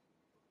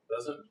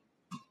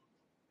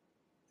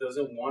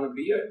 Doesn't want to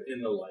be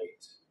in the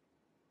light.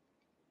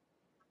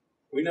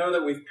 We know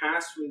that we've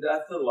passed from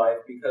death to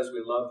life because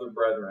we love the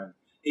brethren.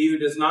 He who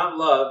does not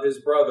love his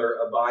brother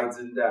abides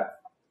in death.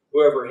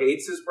 Whoever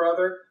hates his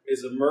brother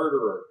is a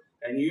murderer,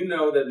 and you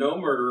know that no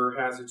murderer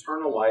has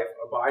eternal life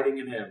abiding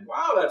in him.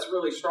 Wow, that's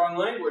really strong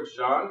language,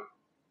 John.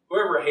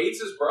 Whoever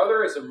hates his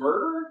brother is a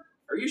murderer?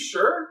 Are you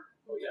sure?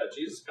 Well, yeah,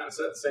 Jesus kind of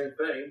said the same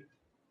thing.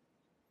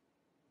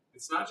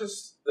 It's not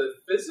just the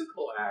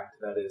physical act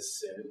that is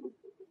sin.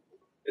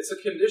 It's a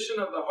condition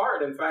of the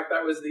heart. In fact,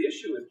 that was the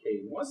issue with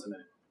Cain, wasn't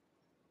it?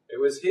 It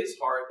was his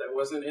heart that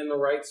wasn't in the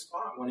right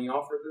spot when he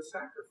offered the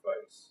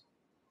sacrifice.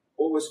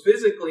 What was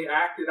physically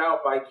acted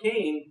out by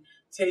Cain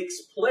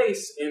takes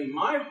place in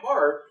my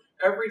heart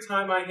every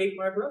time I hate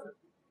my brother.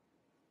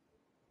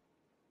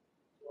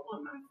 Well,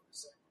 I'm not going to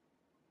say.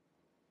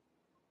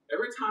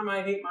 Every time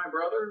I hate my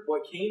brother,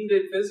 what Cain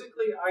did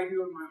physically, I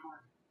do in my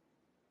heart.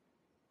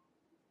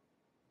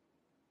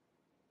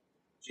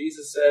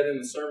 Jesus said in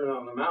the Sermon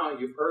on the Mount,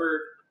 you've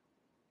heard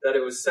that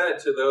it was said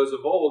to those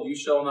of old, you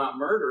shall not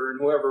murder, and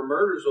whoever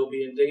murders will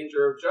be in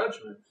danger of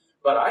judgment.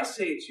 But I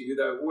say to you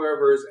that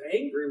whoever is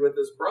angry with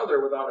his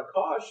brother without a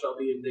cause shall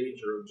be in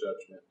danger of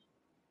judgment.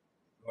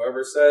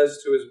 Whoever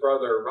says to his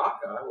brother,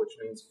 Raka, which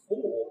means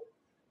fool,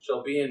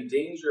 shall be in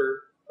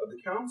danger of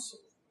the council.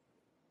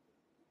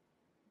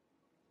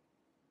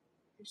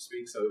 He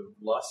speaks of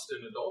lust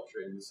and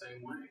adultery in the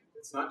same way.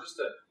 It's not just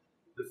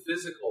the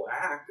physical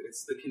act,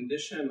 it's the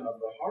condition of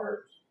the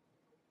heart.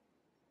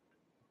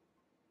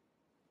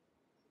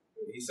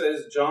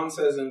 John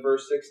says in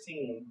verse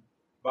 16,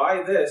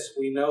 by this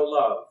we know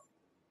love,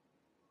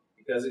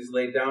 because he's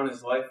laid down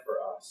his life for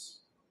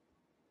us.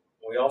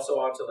 We also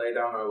ought to lay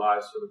down our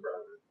lives for the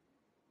brethren.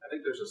 I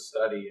think there's a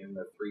study in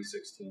the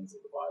 3:16s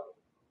of the Bible.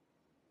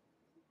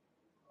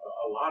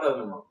 A lot of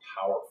them are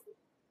powerful.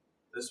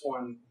 This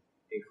one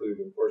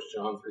included, of course,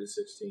 John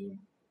 3:16,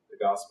 the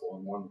gospel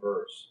in one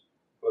verse.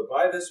 But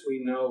by this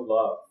we know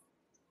love,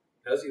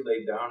 because he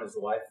laid down his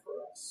life for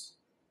us.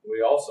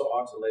 We also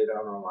ought to lay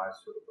down our lives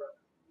for the brethren.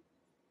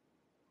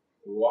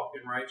 We walk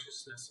in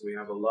righteousness, and we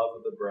have a love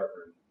of the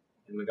brethren.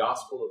 In the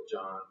Gospel of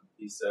John,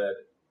 he said,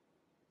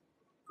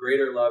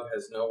 greater love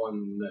has no one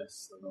than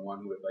this, than the one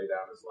who would lay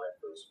down his life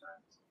for his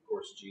friends. Of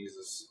course,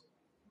 Jesus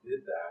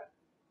did that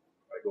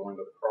by going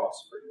to the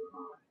cross for you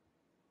and I.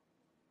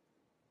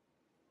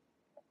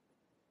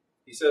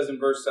 He says in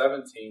verse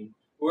 17,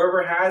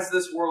 whoever has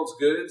this world's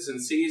goods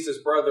and sees his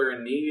brother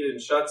in need and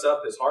shuts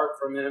up his heart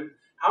from him,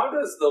 how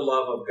does the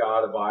love of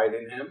God abide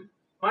in him?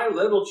 My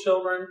little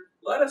children,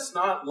 let us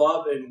not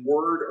love in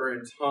word or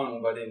in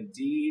tongue, but in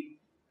deed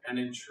and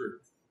in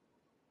truth.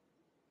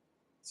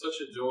 Such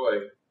a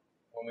joy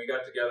when we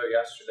got together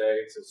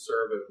yesterday to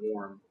serve at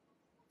Warren.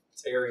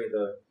 Terry,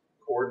 the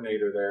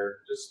coordinator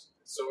there, just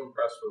so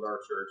impressed with our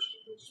church.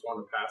 I just want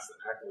to pass the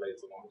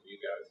accolades along to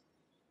you guys.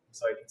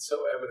 It's like, it's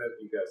so evident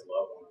that you guys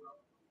love one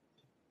another.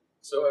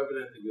 It's so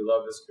evident that you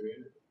love this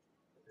community.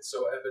 It's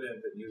so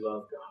evident that you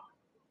love God.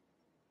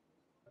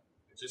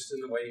 Just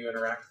in the way you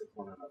interact with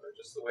one another,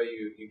 just the way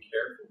you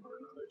care for one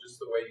another, just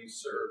the way you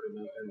serve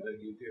and that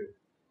you do.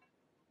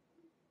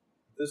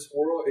 This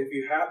world, if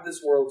you have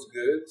this world's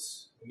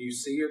goods and you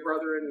see your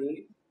brother in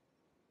need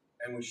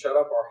and we shut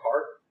up our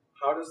heart,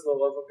 how does the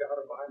love of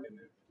God abide in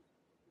it?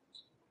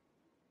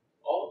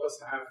 All of us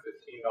have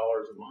 $15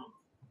 a month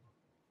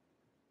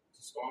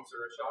to sponsor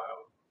a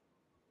child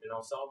in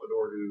El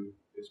Salvador who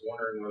is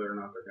wondering whether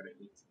or not they're going to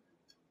eat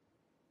tonight,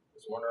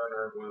 is wondering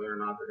whether or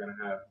not they're going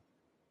to have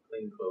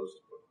clean clothes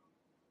to put on.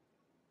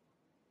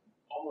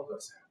 All of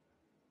us have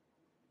that.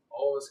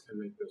 All of us can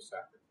make those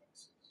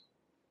sacrifices.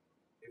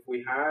 If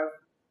we have,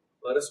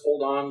 let us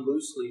hold on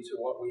loosely to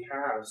what we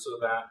have so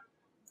that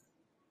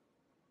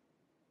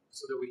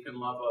we can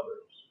love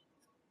others.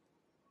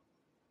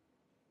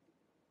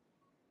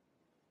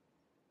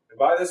 And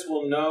by this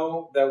we'll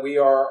know that we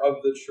are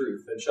of the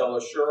truth and shall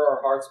assure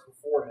our hearts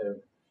before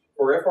him.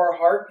 For if our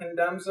heart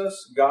condemns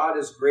us, God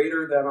is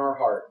greater than our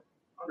heart.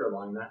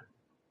 Underline that.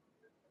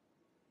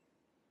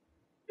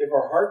 If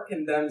our heart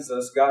condemns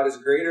us, God is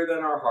greater than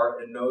our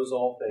heart and knows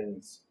all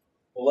things.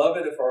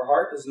 Beloved, if our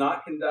heart does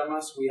not condemn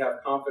us, we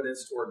have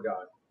confidence toward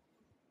God.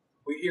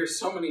 We hear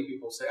so many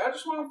people say, I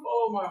just want to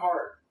follow my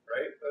heart,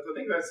 right? I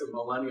think that's a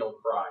millennial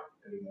cry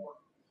anymore.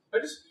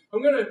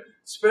 I'm going to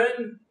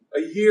spend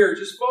a year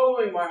just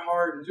following my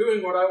heart and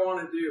doing what I want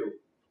to do.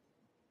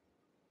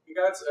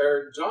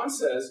 John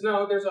says,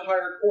 no, there's a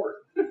higher court.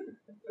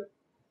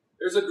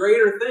 There's a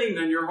greater thing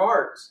than your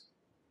heart.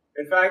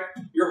 In fact,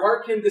 your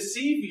heart can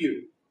deceive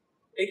you.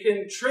 It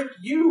can trick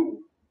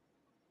you.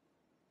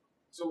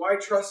 So why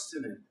trust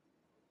in it?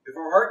 If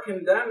our heart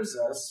condemns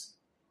us,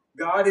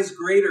 God is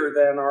greater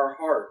than our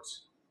heart.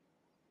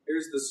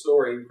 Here's the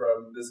story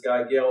from this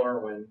guy, Gail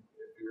Irwin.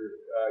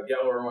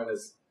 Gail Irwin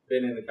has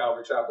been in the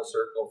Calvary Chapel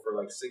Circle for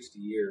like 60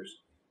 years.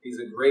 He's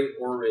a great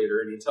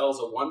orator, and he tells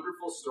a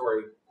wonderful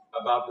story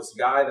about this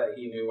guy that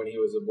he knew when he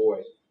was a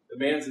boy. The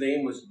man's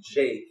name was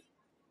Jake,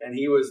 and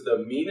he was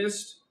the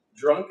meanest,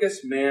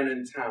 drunkest man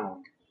in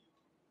town.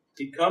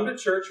 He'd come to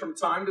church from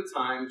time to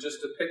time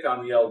just to pick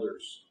on the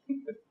elders.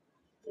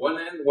 One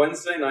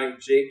Wednesday night,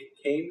 Jake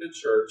came to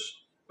church,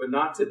 but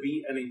not to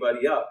beat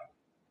anybody up.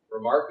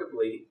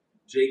 Remarkably,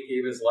 Jake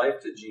gave his life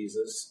to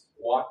Jesus,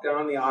 walked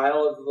down the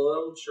aisle of the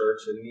little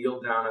church, and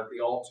kneeled down at the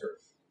altar.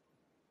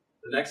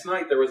 The next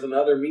night, there was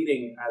another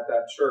meeting at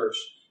that church,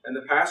 and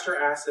the pastor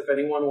asked if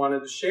anyone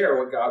wanted to share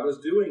what God was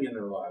doing in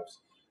their lives.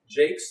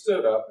 Jake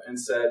stood up and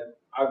said,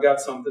 I've got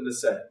something to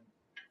say.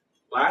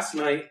 Last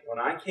night, when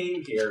I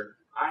came here,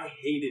 I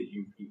hated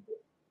you people.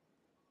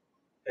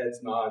 Heads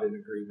nod in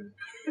agreement.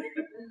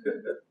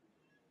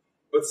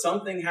 But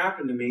something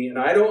happened to me, and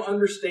I don't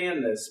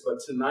understand this, but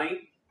tonight,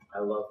 I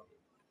love you.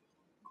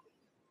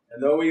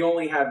 And though he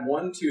only had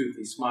one tooth,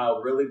 he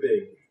smiled really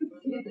big.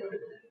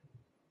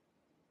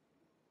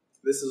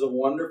 This is a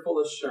wonderful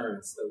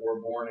assurance that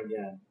we're born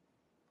again.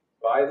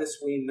 By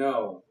this we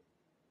know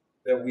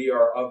that we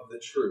are of the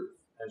truth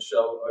and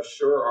shall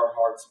assure our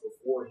hearts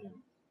before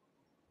him.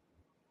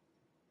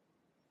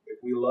 If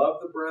we love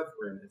the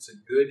brethren, it's a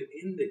good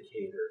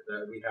indicator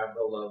that we have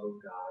the love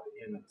of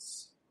God in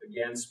us.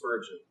 Again,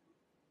 Spurgeon.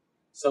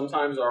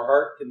 Sometimes our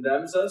heart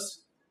condemns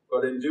us,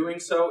 but in doing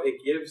so,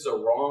 it gives a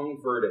wrong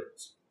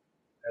verdict.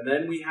 And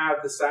then we have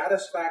the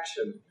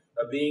satisfaction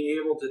of being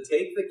able to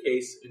take the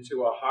case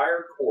into a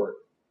higher court,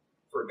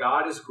 for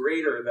God is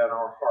greater than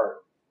our heart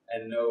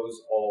and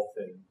knows all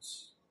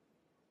things.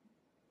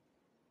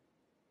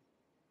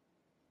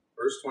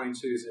 Verse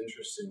 22 is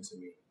interesting to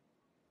me.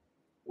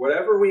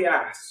 Whatever we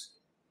ask,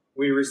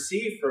 we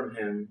receive from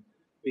him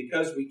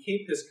because we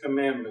keep his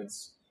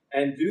commandments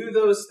and do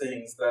those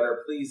things that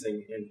are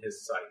pleasing in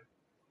his sight.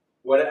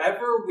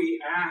 Whatever we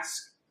ask,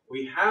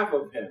 we have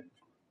of him.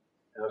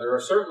 Now, there are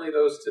certainly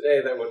those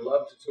today that would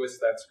love to twist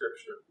that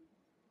scripture.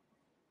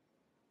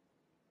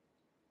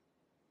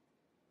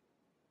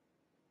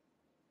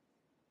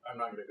 I'm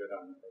not going to go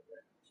down that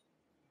road.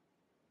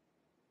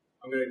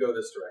 I'm going to go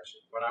this direction.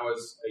 When I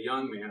was a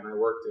young man, I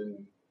worked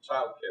in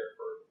childcare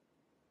for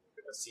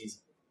a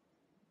season.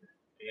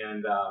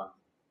 And I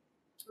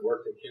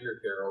worked at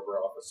kindercare over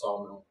off of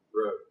Sawmill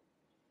Road.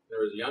 There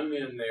was a young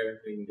man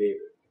there named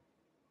David,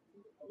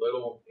 a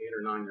little 8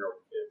 or 9 year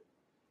old kid.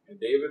 And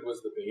David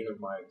was the bane of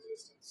my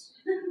existence.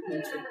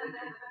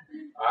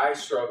 I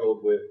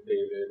struggled with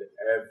David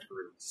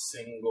every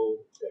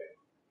single day.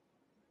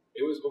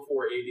 It was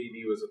before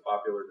ADD was a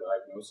popular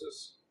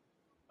diagnosis,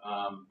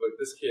 but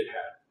this kid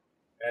had.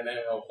 And then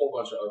a whole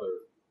bunch of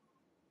other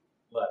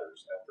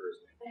letters after his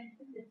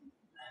name.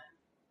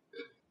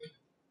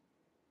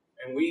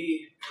 And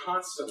we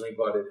constantly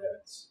butted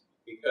heads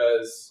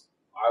because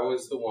I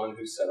was the one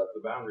who set up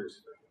the boundaries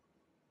for him.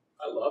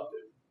 I loved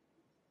him.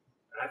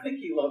 And I think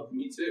he loved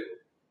me too.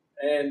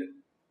 And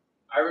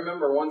I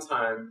remember one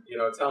time,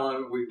 telling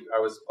him,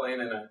 I was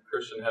playing in a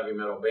Christian heavy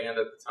metal band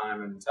at the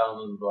time and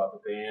telling him about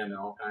the band and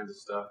all kinds of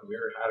stuff. And we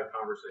had a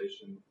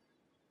conversation.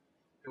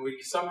 And we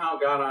somehow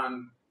got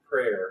on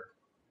prayer.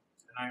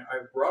 And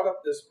I brought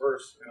up this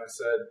verse and I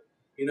said,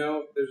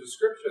 there's a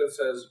scripture that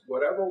says,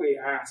 whatever we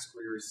ask,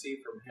 we receive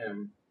from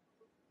him,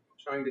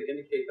 trying to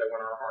indicate that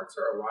when our hearts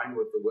are aligned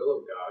with the will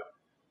of God,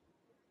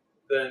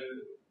 then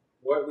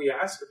what we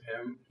ask of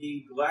him,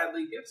 he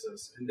gladly gives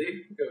us. And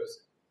David goes,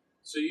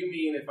 so you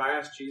mean if I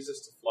ask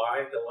Jesus to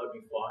fly, he'll let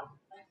me fly?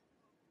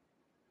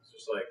 It's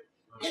just like,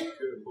 oh,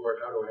 good Lord,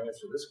 how do I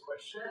answer this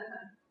question?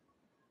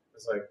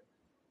 It's like,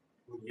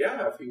 well,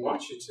 yeah, if he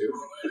wants you to.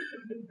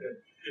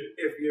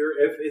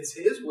 if it's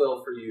his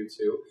will for you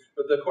to.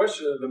 But the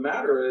question of the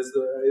matter is,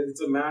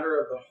 it's a matter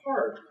of the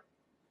heart.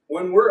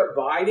 When we're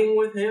abiding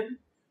with him,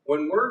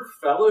 when we're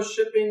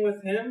fellowshipping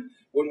with him,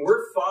 when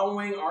we're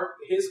following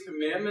his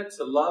commandment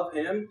to love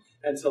him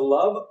and to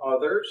love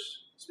others,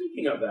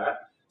 speaking of that,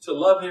 to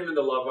love him and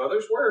to love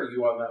others, where are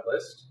you on that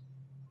list?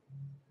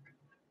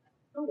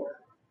 Nowhere.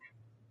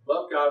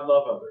 Love God,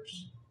 love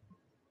others.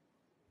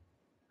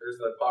 There's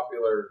the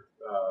popular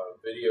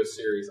video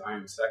series, I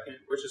Am Second,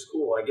 which is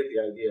cool. I get the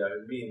idea.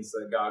 It means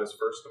that God is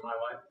first in my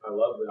life. I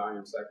love the I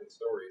Am Second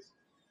stories.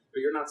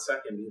 But you're not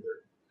second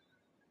either.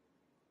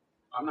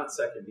 I'm not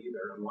second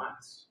either. I'm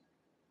last.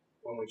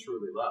 When we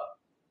truly love.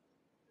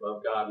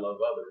 Love God, love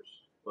others.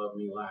 Love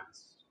me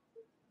last.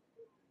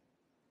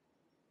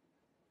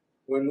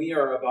 When we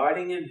are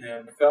abiding in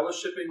him,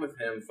 fellowshipping with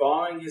him,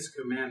 following his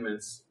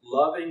commandments,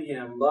 loving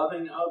him,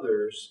 loving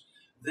others,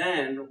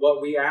 then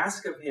what we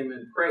ask of him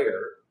in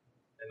prayer,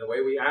 and the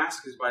way we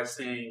ask is by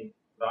saying,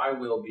 thy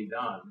will be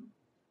done,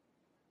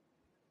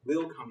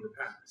 will come to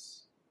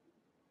pass.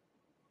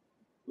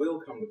 Will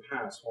come to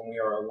pass when we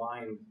are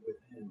aligned with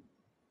him.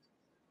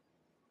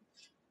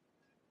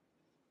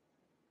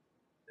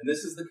 And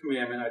this is the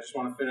commandment. I just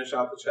want to finish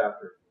out the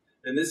chapter.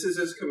 And this is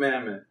his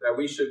commandment, that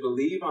we should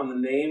believe on the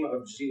name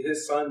of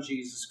his Son,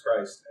 Jesus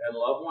Christ, and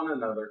love one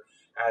another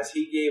as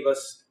he gave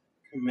us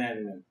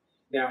commandment.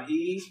 Now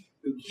he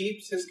who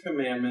keeps his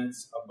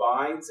commandments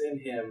abides in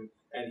him,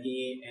 and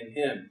he in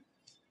him.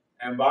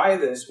 And by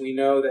this we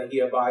know that he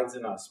abides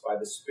in us, by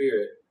the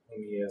Spirit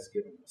whom he has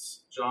given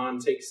us. John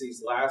takes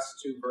these last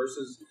 2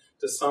 verses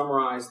to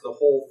summarize the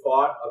whole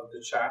thought of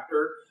the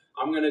chapter.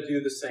 I'm going to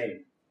do the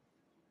same.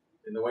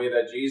 In the way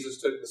that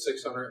Jesus took the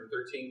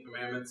 613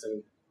 commandments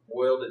and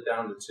boiled it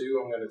down to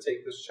 2, I'm going to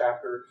take this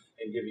chapter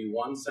and give you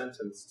one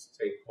sentence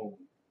to take home.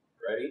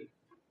 Ready?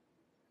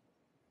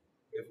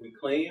 If we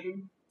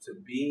claim to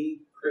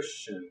be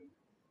Christian,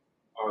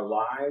 our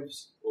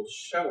lives will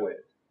show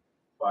it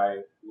by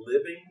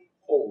living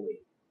holy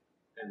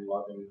and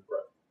loving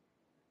brother.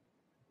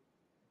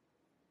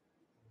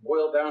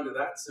 Boiled down to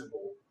that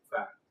simple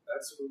fact.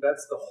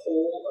 That's the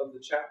whole of the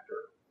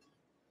chapter.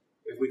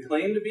 If we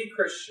claim to be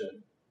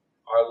Christian,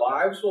 our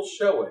lives will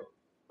show it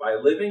by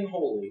living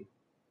holy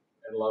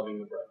and loving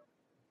the brother.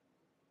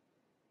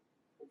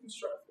 We can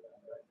strive for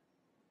that, right?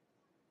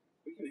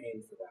 We can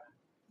aim for that.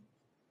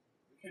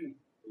 We can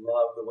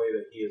love the way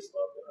that he has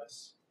loved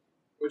us.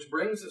 Which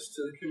brings us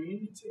to the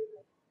communion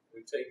table.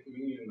 We take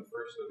communion the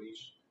first of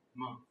each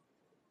month.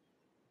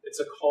 It's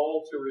a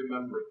call to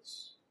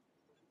remembrance.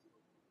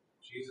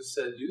 Jesus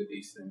said, do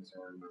these things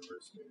in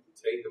remembrance of me.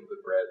 Take of the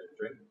bread and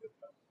drink of the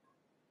cup.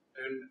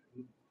 And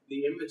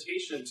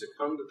invitation to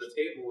come to the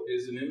table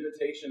is an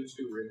invitation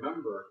to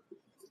remember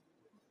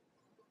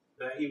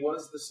that he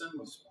was the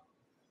sinless one,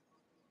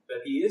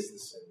 that he is the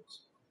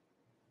sinless one.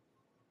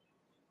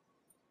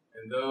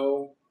 And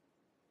though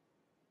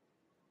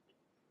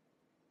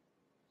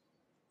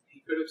he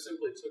could have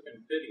simply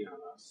taken pity on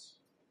us,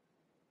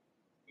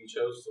 he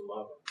chose to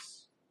love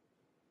us.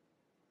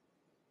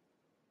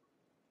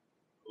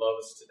 Love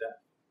us to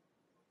death.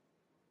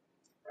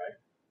 Right?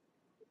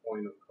 The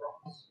point of the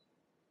cross.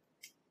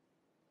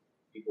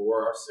 He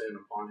bore our sin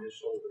upon his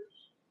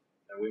shoulders,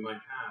 that we might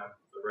have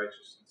the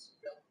righteousness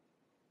of God.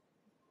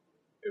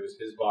 It was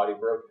his body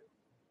broken.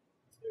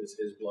 It was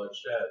his blood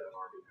shed on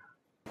our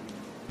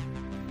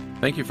behalf.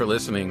 Thank you for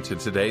listening to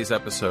today's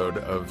episode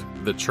of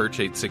the Church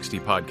 860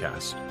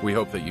 podcast. We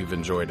hope that you've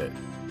enjoyed it.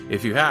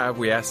 If you have,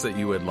 we ask that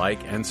you would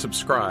like and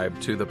subscribe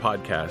to the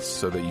podcast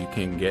so that you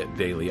can get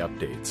daily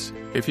updates.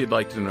 If you'd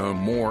like to know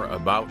more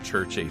about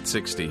Church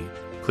 860,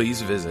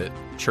 please visit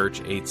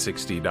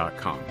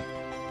church860.com.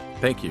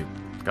 Thank you.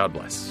 God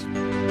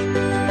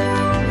bless.